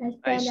 I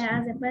I, stand down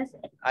on the bus.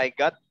 I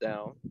got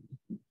down.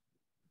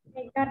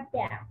 I got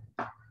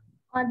down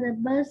on the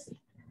bus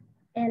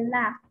and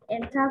laughed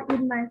and talked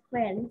with my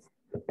friends.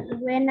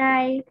 When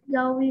I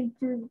go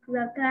into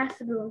the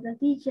classroom, the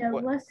teacher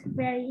What? was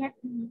very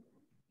happy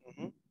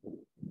Mm-hmm.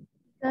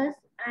 because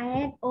I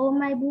had all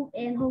my book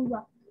and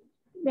homework.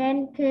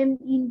 Ben came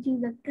into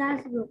the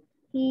classroom.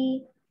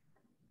 He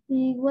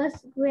was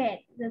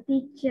great. The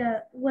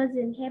teacher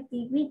wasn't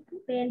happy with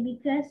Ben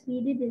because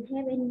he didn't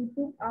have any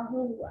book or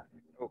homework.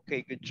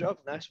 Okay, good job.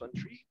 Nice one,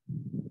 Tree.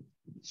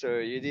 So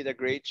you did a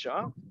great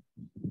job.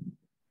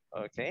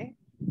 Okay.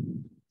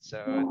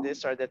 So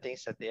these are the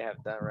things that they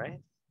have done, right?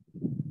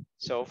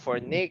 So for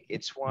Nick,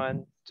 it's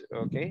one.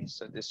 Okay,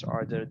 so these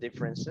are the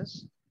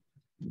differences.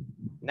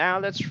 Now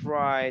let's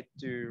try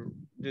to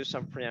do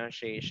some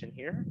pronunciation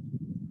here.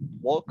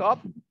 Woke up,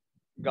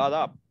 got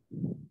up.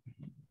 Can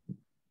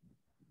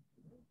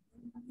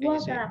you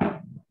Woke say it?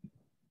 up,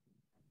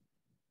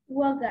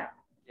 woke up,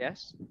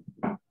 Yes.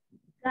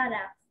 got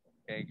up.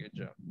 Okay, good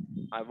job.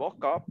 I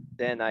woke up,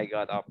 then I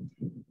got up.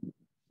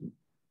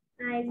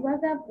 I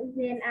woke up,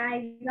 then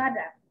I got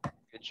up.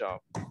 Good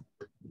job.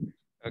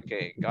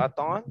 Okay, got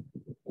on,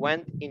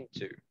 went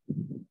into.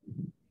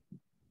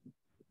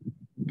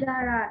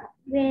 Got up,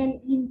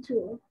 went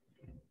into.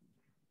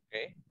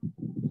 Okay.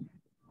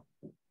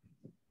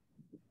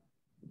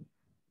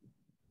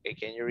 Okay,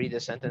 can you read the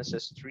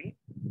sentences, Tree?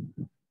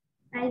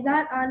 I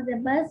got on the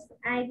bus.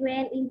 I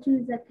went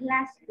into the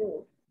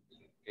classroom.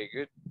 Okay,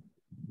 good.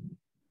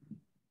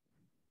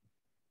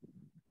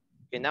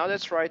 Okay, now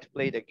let's try to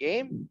play the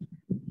game,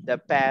 the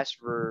past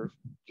verb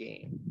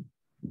game.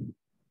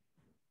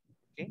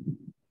 Okay.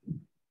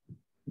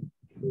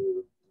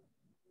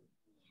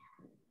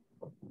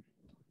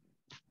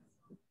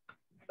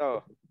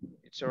 Oh,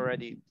 it's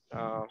already,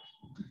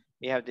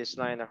 we have this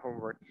line of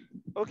homework.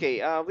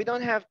 Okay, we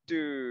don't have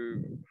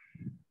to,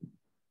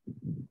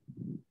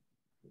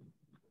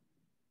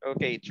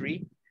 okay,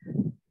 Tree.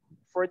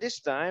 For this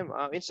time,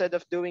 instead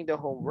of doing the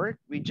homework,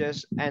 we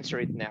just answer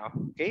it now,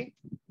 okay?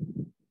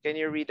 Can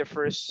you read the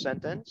first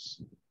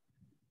sentence?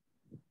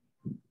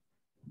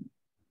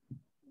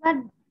 What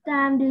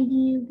time do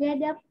you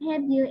get up?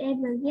 Have you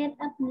ever get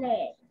up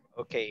late?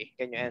 Okay,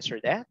 can you answer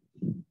that?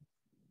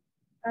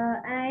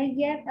 I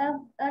get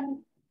up at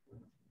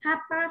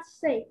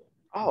 6:30.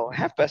 Oh,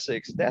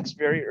 6:30. That's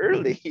very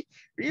early.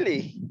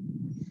 Really?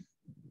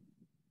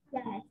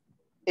 Yes,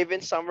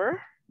 Even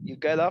summer, you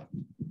got up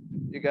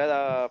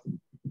 6:30?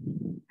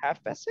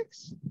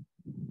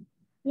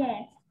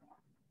 yes,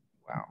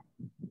 Wow.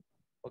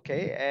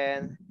 Okay,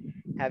 and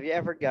have you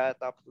ever got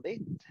up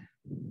late?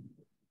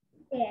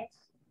 yes.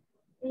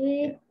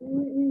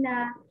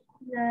 Yeah.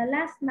 The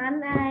last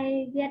month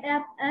I get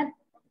up at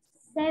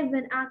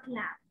 7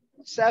 o'clock.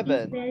 It's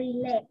 7. very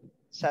late.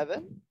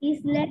 7?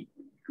 It's late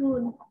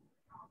school.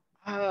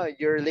 Ah,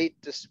 you're late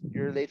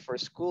for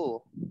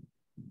school.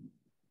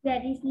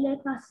 That is late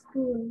for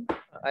school.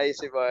 I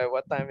see. Why.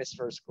 What time is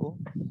for school?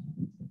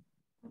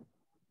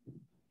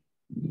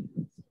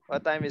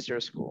 What time is your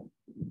school?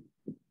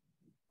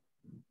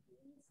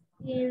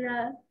 In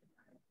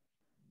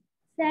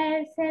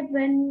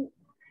 7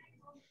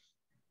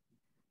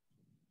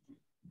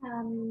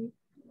 um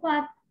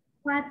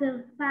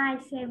quarter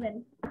 5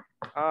 7.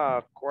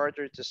 Ah,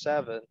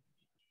 7:15.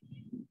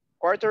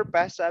 Quarter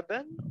past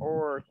 7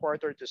 or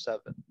quarter to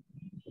 7?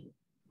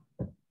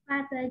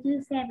 Quarter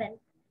to 7.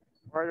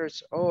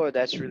 Quarters. Oh,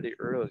 that's really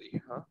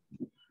early, huh?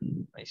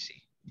 I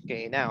see.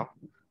 Okay, now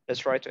let's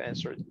try to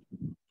answer it.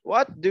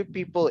 What do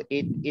people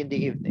eat in the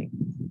evening?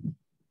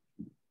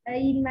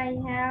 In my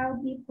house,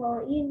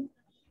 people eat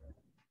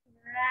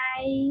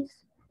rice,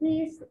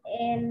 fish,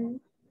 and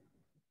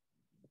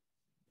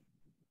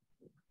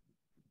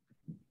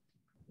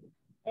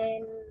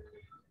and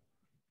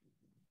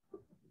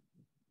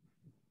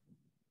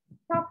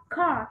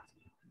popcorn.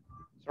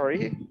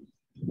 Sorry,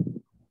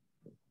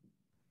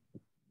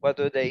 what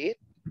do they eat?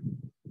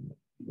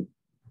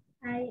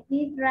 I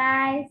eat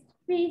rice,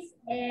 fish,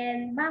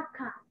 and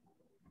popcorn.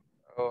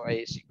 Oh,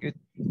 I see. Good.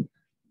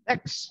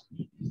 Next.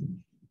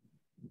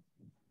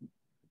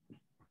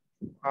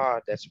 Ah,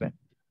 that's bad.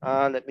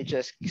 Let me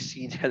just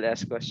see the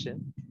last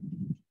question.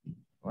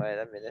 Wait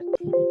a minute.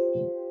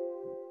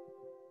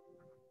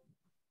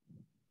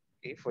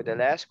 Okay, for the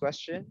last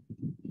question,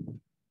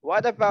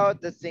 what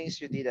about the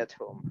things you did at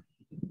home?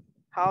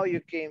 How you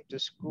came to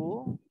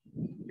school,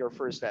 your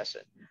first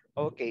lesson.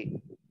 Okay,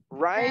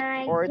 write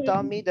I or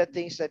tell came me the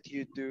things that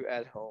you do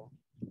at home.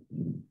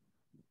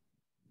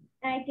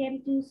 I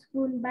came to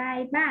school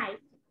by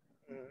bike.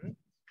 Mhm.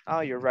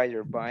 How you ride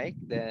your bike,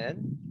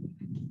 then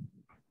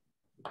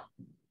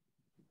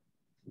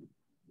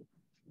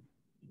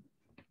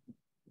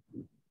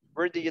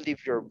where do you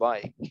leave your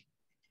bike?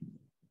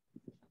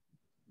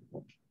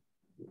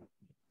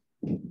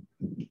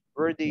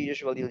 Where do you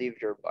usually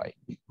leave your bike?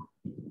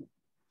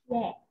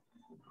 Yeah,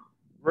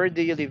 Where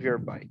do you leave your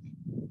bike?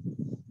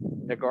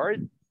 The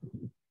guard?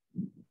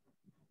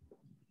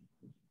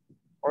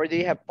 Or do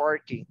you have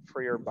parking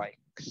for your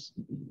bikes?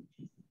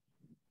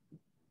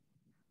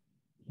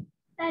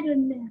 I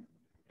don't know.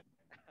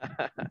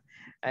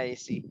 I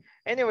see.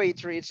 Anyway,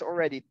 Tree, it's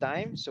already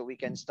time, so we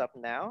can stop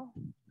now.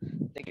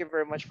 Thank you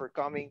very much for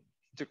coming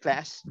to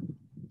class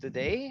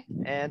today.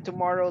 And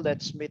tomorrow,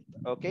 let's meet,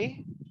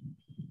 okay?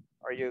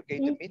 Are you okay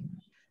to Yes, meet?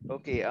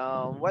 Okay,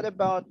 what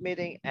about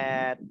meeting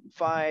at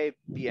 5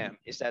 p.m.?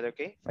 Is that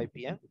okay? 5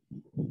 p.m.?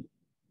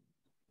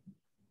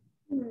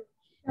 hmm,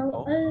 so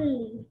Oh,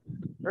 early.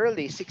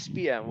 early,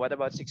 6 p.m. What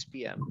about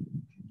 6 p.m.?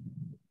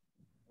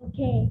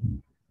 Okay,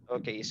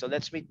 Okay, so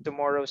let's meet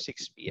tomorrow,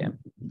 6 p.m.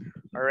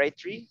 All right,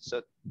 Tree.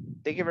 So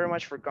thank you very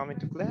much for coming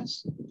to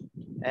class.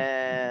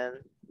 And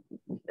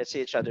let's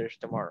see each other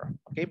tomorrow.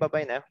 Okay,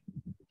 bye-bye now.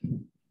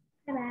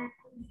 bye bye.